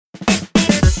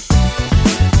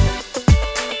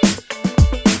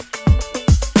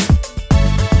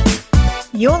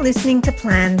You're listening to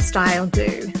Plan, Style,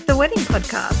 Do, the wedding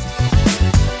podcast.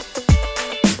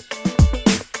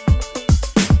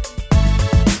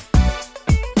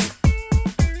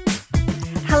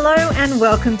 Hello and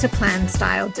welcome to Plan,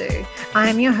 Style, Do.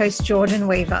 I'm your host, Jordan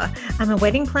Weaver. I'm a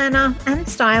wedding planner and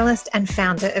stylist and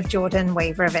founder of Jordan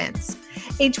Weaver Events.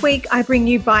 Each week, I bring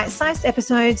you bite-sized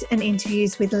episodes and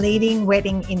interviews with leading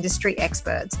wedding industry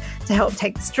experts to help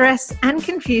take the stress and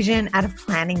confusion out of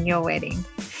planning your wedding.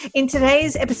 In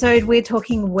today's episode, we're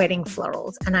talking wedding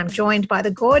florals, and I'm joined by the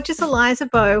gorgeous Eliza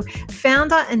Bowe,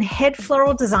 founder and head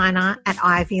floral designer at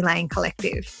Ivy Lane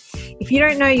Collective. If you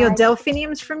don't know your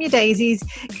delphiniums from your daisies,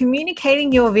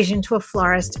 communicating your vision to a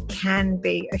florist can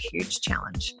be a huge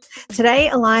challenge. Today,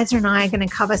 Eliza and I are going to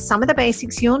cover some of the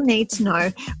basics you'll need to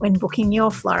know when booking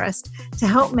your florist to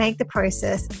help make the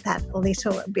process that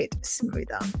little bit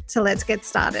smoother. So let's get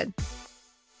started.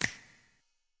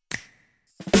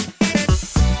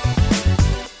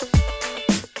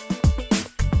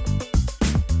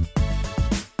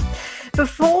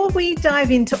 Before we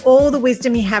dive into all the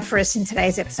wisdom you have for us in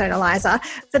today's episode, Eliza,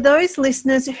 for those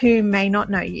listeners who may not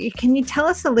know you, can you tell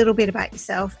us a little bit about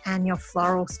yourself and your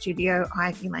floral studio,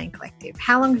 Ivy Lane Collective?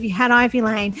 How long have you had Ivy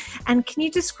Lane, and can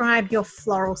you describe your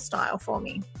floral style for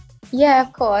me? Yeah,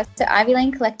 of course. So Ivy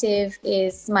Lane Collective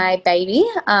is my baby,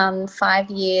 5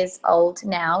 years old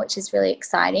now, which is really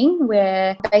exciting.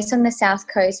 We're based on the South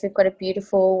Coast. We've got a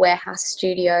beautiful warehouse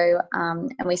studio,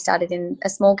 and we started in a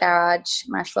small garage.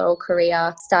 My floral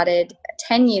career started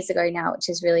 10 years ago now, which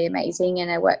is really amazing. And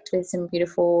I worked with some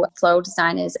beautiful floral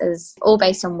designers, all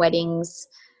based on weddings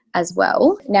as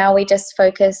well. Now we just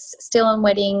focus still on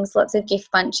weddings, lots of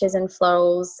gift bunches and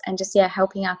florals, and just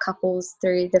helping our couples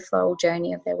through the floral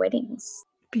journey of their weddings.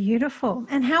 Beautiful.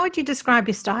 And how would you describe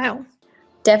your style?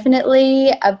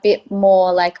 Definitely a bit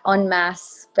more like en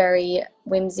masse, very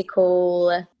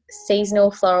whimsical.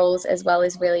 Seasonal florals as well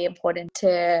is really important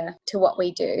to what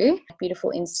we do.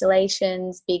 Beautiful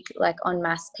installations, big like en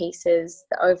masse pieces,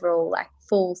 the overall like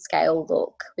full scale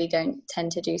look. We don't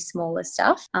tend to do smaller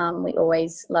stuff. We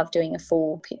always love doing a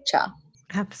full picture.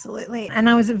 Absolutely. And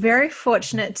I was very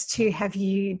fortunate to have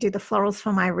you do the florals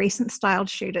for my recent styled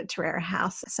shoot at Terrera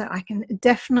House. So I can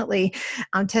definitely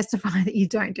testify that you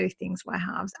don't do things by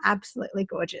halves. Absolutely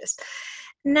gorgeous.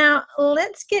 Now,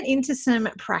 let's get into some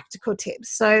practical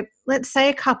tips. So let's say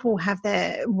a couple have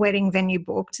their wedding venue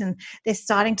booked and they're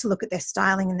starting to look at their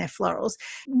styling and their florals.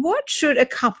 What should a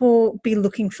couple be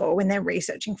looking for when they're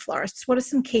researching florists? What are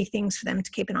some key things for them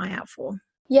to keep an eye out for?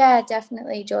 Yeah,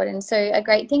 definitely, Jordan. So a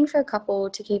great thing for a couple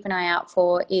to keep an eye out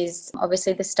for is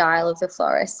obviously the style of the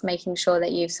florist, making sure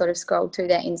that you've sort of scrolled through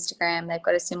their Instagram. They've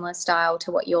got a similar style to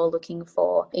what you're looking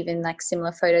for, even like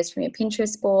similar photos from your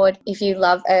Pinterest board. If you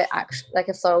love a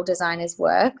floral designer's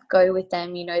work, go with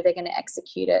them. You know they're going to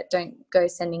execute it. Don't go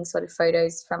sending sort of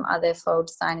photos from other floral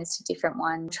designers to different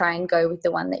ones. Try and go with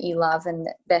the one that you love and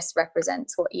that best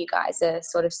represents what you guys are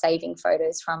sort of saving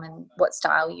photos from and what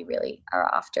style you really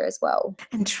are after as well.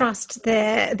 And trust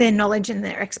their knowledge and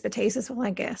their expertise as well, I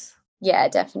guess. Yeah,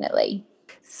 definitely.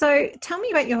 So tell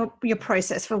me about your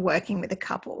process for working with a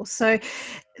couple. So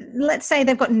let's say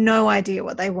they've got no idea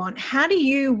what they want. How do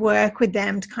you work with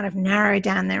them to kind of narrow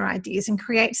down their ideas and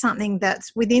create something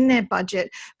that's within their budget,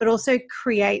 but also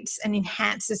creates and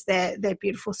enhances their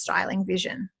beautiful styling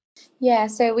vision? Yeah,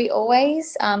 so we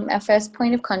always, our first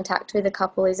point of contact with a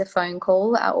couple is a phone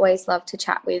call. I always love to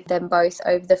chat with them both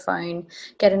over the phone,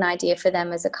 get an idea for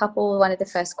them as a couple. One of the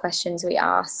first questions we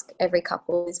ask every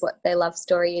couple is what their love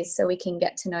story is, so we can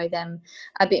get to know them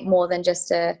a bit more than just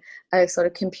a sort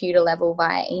of computer level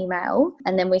via email.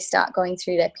 And then we start going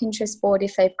through their Pinterest board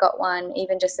if they've got one,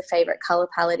 even just a favorite color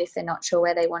palette if they're not sure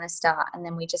where they want to start. And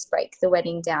then we just break the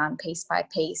wedding down piece by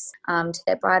piece to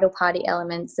their bridal party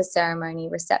elements, the ceremony,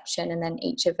 reception, and then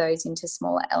each of those into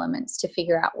smaller elements to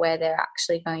figure out where they're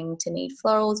actually going to need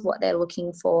florals, what they're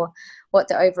looking for, what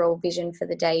the overall vision for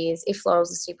the day is, if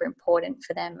florals are super important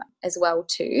for them as well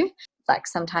too. Like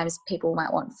sometimes people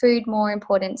might want food more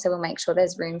important, so we'll make sure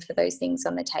there's room for those things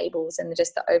on the tables and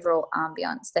just the overall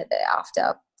ambience that they're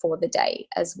after for the day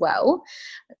as well.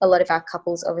 A lot of our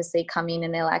couples obviously come in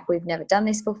and they're like, we've never done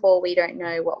this before, we don't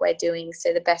know what we're doing.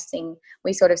 So the best thing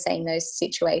we sort of say in those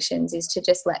situations is to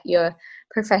just let your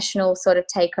professional sort of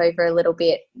take over a little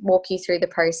bit, walk you through the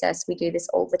process. We do this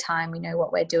all the time, we know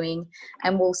what we're doing,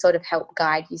 and we'll sort of help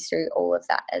guide you through all of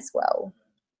that as well.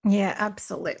 Yeah,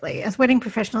 absolutely. As wedding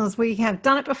professionals, we have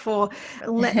done it before.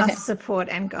 Let us support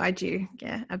and guide you.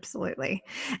 Yeah, absolutely.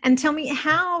 And tell me,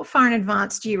 how far in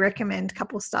advance do you recommend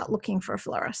couples start looking for a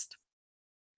florist?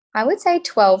 I would say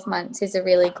 12 months is a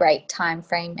really great time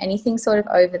frame. Anything sort of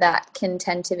over that can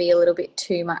tend to be a little bit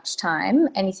too much time.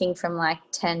 Anything from like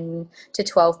 10 to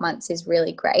 12 months is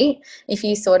really great. If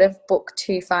you sort of book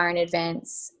too far in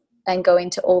advance and go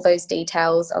into all those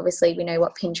details, obviously we know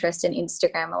what Pinterest and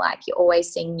Instagram are like. You're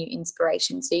always seeing new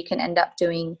inspiration. So you can end up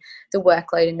doing the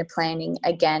workload and the planning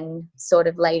again sort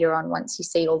of later on once you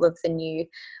see all of the new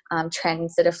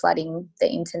trends that are flooding the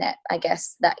internet, I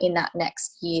guess, that in that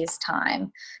next year's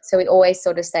time. So we always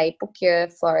sort of say book your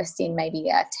florist in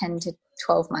maybe 10 to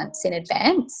 12 months in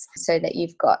advance so that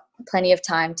you've got plenty of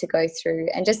time to go through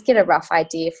and just get a rough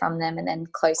idea from them. And then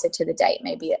closer to the date,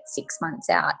 maybe at 6 months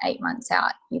out, 8 months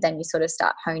out, then you sort of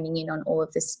start honing in on all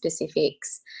of the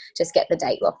specifics, just get the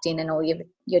date locked in and all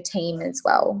your team as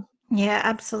well. Yeah,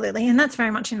 absolutely. And that's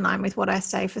very much in line with what I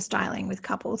say for styling with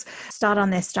couples. Start on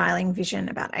their styling vision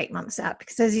about 8 months out,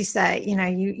 because as you say,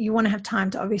 you want to have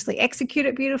time to obviously execute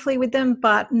it beautifully with them,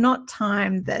 but not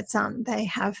time that they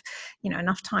have,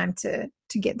 enough time to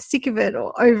get sick of it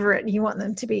or over it. You want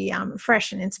them to be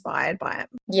fresh and inspired by it.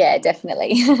 Yeah,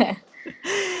 definitely.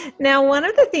 Now, one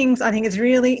of the things I think is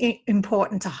really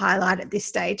important to highlight at this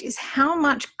stage is how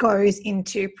much goes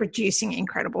into producing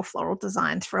incredible floral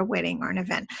designs for a wedding or an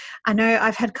event. I know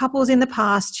I've had couples in the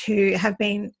past who have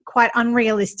been quite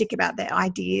unrealistic about their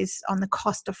ideas on the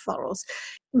cost of florals.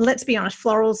 Let's be honest,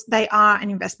 florals, they are an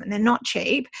investment. They're not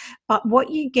cheap, but what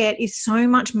you get is so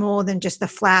much more than just the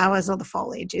flowers or the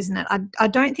foliage, isn't it? I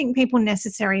don't think people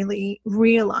necessarily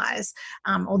realise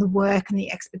all the work and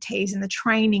the expertise and the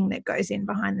training that goes in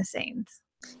behind the scenes.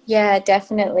 Yeah,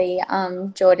 definitely,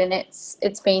 Jordan.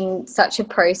 It's been such a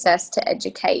process to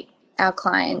educate our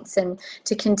clients and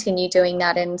to continue doing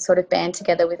that and sort of band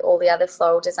together with all the other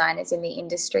floral designers in the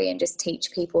industry and just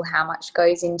teach people how much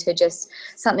goes into just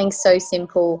something so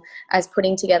simple as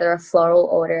putting together a floral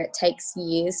order. It takes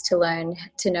years to learn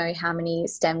to know how many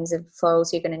stems of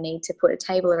florals you're going to need to put a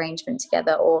table arrangement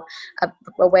together or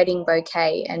a wedding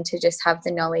bouquet, and to just have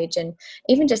the knowledge and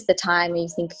even just the time. You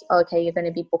think, okay, you're going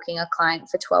to be booking a client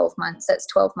for 12 months. That's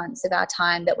 12 months of our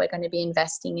time that we're going to be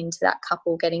investing into that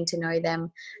couple, getting to know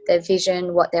them, their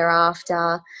vision, what they're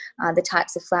after, the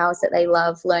types of flowers that they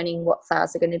love, learning what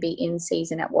flowers are going to be in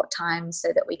season at what time so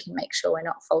that we can make sure we're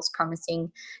not false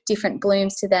promising different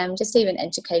blooms to them, just even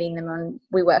educating them on,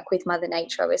 we work with Mother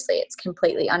Nature, obviously it's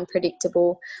completely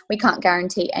unpredictable. We can't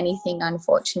guarantee anything,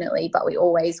 unfortunately, but we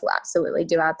always will absolutely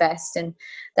do our best. And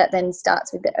that then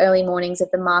starts with the early mornings of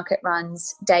the market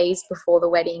runs, days before the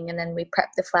wedding, and then we prep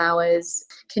the flowers,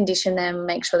 condition them,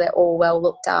 make sure they're all well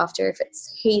looked after. If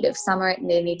it's heat of summer,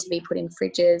 they need to be put in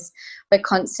fridges. We're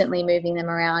constantly moving them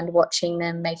around, watching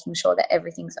them, making sure that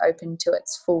everything's open to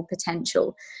its full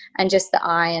potential. And just the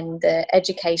eye and the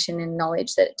education and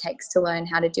knowledge that it takes to learn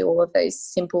how to do all of those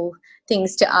simple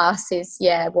things to us is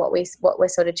what we're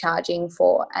sort of charging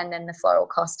for, and then the floral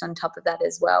cost on top of that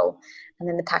as well, and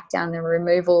then the pack down, the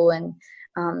removal, and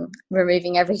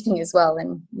removing everything as well,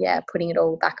 and putting it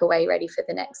all back away ready for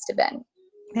the next event.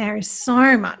 There is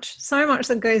so much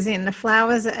that goes in. The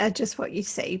flowers are just what you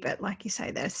see, but like you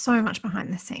say, there's so much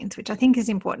behind the scenes, which I think is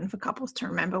important for couples to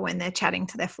remember when they're chatting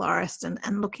to their florist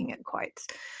and looking at quotes.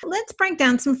 Let's break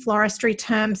down some floristry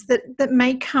terms that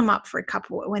may come up for a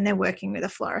couple when they're working with a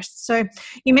florist. So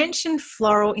you mentioned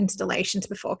floral installations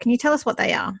before. Can you tell us what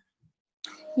they are?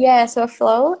 Yeah, so a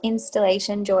floral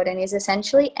installation, Jordan, is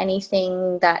essentially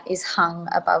anything that is hung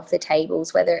above the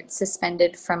tables, whether it's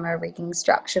suspended from a rigging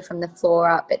structure from the floor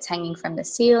up, it's hanging from the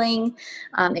ceiling.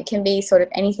 It can be sort of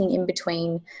anything in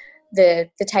between the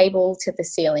table to the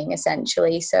ceiling,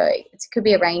 essentially. So it could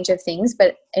be a range of things,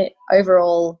 but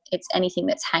overall, it's anything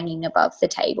that's hanging above the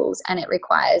tables, and it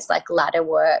requires like ladder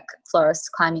work, florists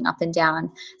climbing up and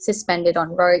down, suspended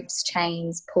on ropes,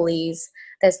 chains, pulleys.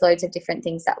 There's loads of different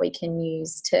things that we can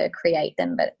use to create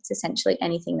them, but it's essentially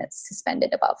anything that's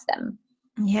suspended above them.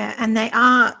 Yeah, and they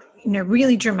are,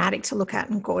 really dramatic to look at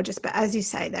and gorgeous. But as you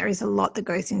say, there is a lot that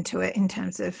goes into it in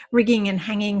terms of rigging and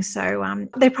hanging. So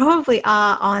they probably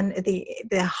are on the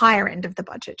higher end of the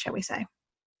budget, shall we say.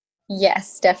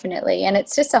 Yes, definitely. And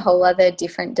it's just a whole other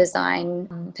different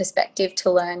design perspective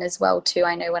to learn as well too.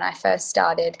 I know when I first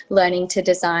started learning to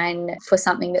design for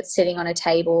something that's sitting on a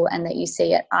table and that you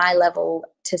see at eye level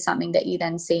to something that you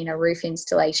then see in a roof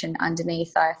installation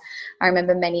underneath. I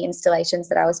remember many installations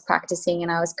that I was practicing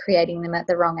and I was creating them at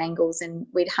the wrong angles, and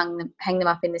we'd hang them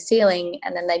up in the ceiling,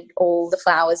 and then all the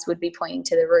flowers would be pointing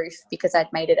to the roof because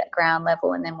I'd made it at ground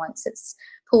level, and then once it's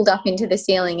pulled up into the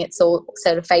ceiling, it's all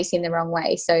sort of facing the wrong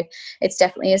way. So it's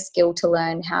definitely a skill to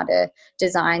learn how to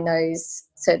design those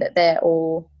so that they're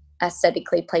all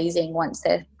aesthetically pleasing once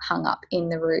they're hung up in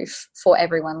the roof for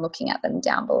everyone looking at them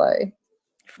down below.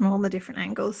 from all the different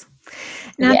angles.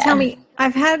 Now, tell me,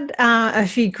 I've had a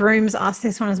few grooms ask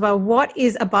this one as well. What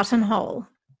is a buttonhole?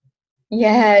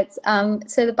 Yeah,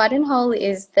 so the buttonhole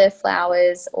is the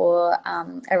flowers or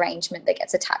arrangement that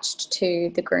gets attached to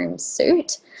the groom's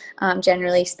suit.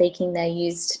 Generally speaking, they're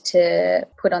used to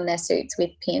put on their suits with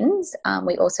pins.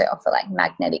 We also offer like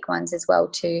magnetic ones as well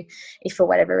too. If for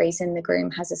whatever reason the groom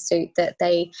has a suit that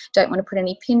they don't want to put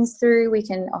any pins through, we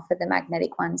can offer the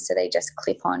magnetic ones so they just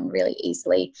clip on really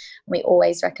easily. We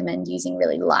always recommend using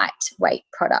really lightweight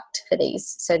product for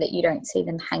these so that you don't see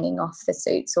them hanging off the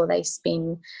suits or they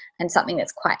spin, and something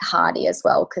that's quite hardy as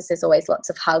well, because there's always lots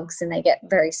of hugs and they get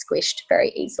very squished very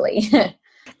easily.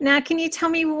 Now, can you tell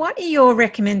me, what are your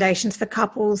recommendations for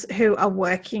couples who are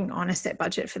working on a set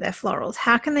budget for their florals?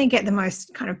 How can they get the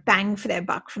most kind of bang for their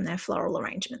buck from their floral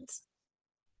arrangements?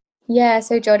 Yeah,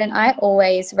 so Jordan, I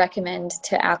always recommend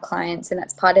to our clients, and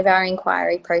that's part of our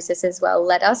inquiry process as well,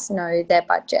 let us know their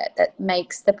budget. That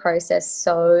makes the process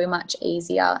so much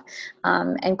easier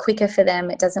and quicker for them.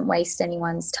 It doesn't waste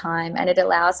anyone's time, and it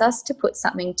allows us to put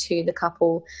something to the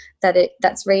couple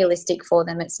that's realistic for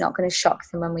them. It's not going to shock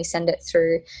them when we send it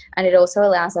through, and it also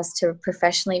allows us to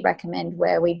professionally recommend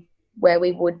where we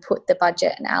would put the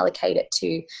budget and allocate it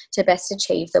to best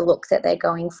achieve the look that they're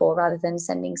going for, rather than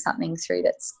sending something through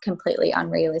that's completely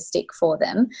unrealistic for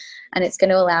them. And it's going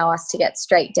to allow us to get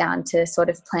straight down to sort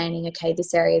of planning, okay,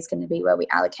 this area is going to be where we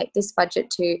allocate this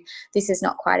budget to. This is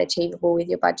not quite achievable with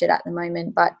your budget at the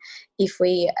moment, but if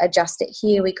we adjust it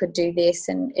here, we could do this.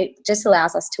 And it just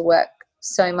allows us to work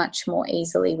so much more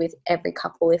easily with every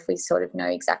couple if we sort of know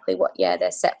exactly what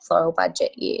their set floral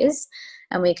budget is,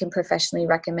 and we can professionally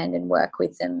recommend and work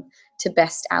with them to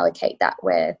best allocate that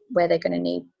where they're going to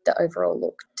need the overall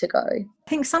look to go. I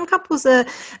think some couples are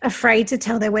afraid to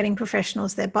tell their wedding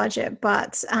professionals their budget,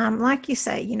 but like you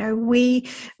say,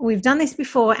 we've done this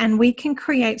before and we can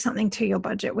create something to your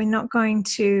budget. We're not going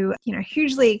to,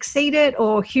 hugely exceed it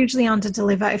or hugely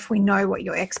under-deliver if we know what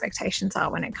your expectations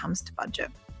are when it comes to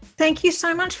budget. Thank you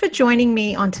so much for joining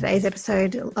me on today's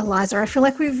episode, Eliza. I feel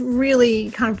like we've really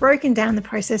kind of broken down the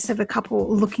process of a couple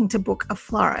looking to book a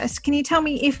florist. Can you tell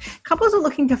me, if couples are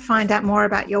looking to find out more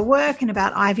about your work and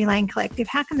about Ivy Lane Collective,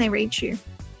 how can they reach you?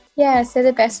 Yeah, so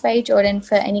the best way, Jordan,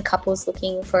 for any couples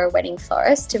looking for a wedding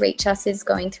florist to reach us is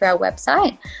going through our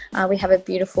website. We have a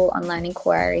beautiful online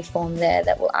inquiry form there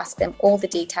that will ask them all the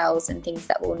details and things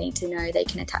that we'll need to know. They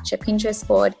can attach a Pinterest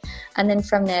board, and then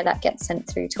from there that gets sent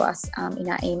through to us in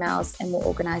our emails, and we'll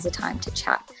organise a time to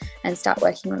chat and start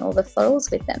working on all the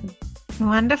florals with them.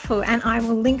 Wonderful. And I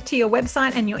will link to your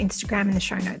website and your Instagram in the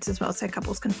show notes as well, so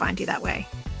couples can find you that way.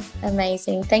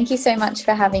 Amazing. Thank you so much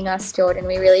for having us, Jordan.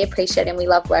 We really appreciate it, and we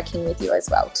love working with you as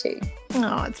well too.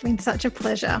 Oh, it's been such a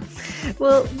pleasure.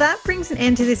 Well, that brings an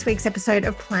end to this week's episode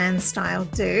of Plan, Style,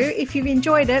 Do. If you've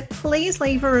enjoyed it, please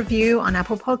leave a review on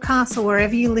Apple Podcasts or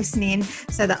wherever you listen in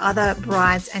so that other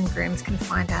brides and grooms can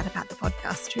find out about the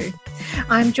podcast too.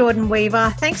 I'm Jordan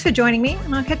Weaver. Thanks for joining me,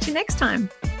 and I'll catch you next time.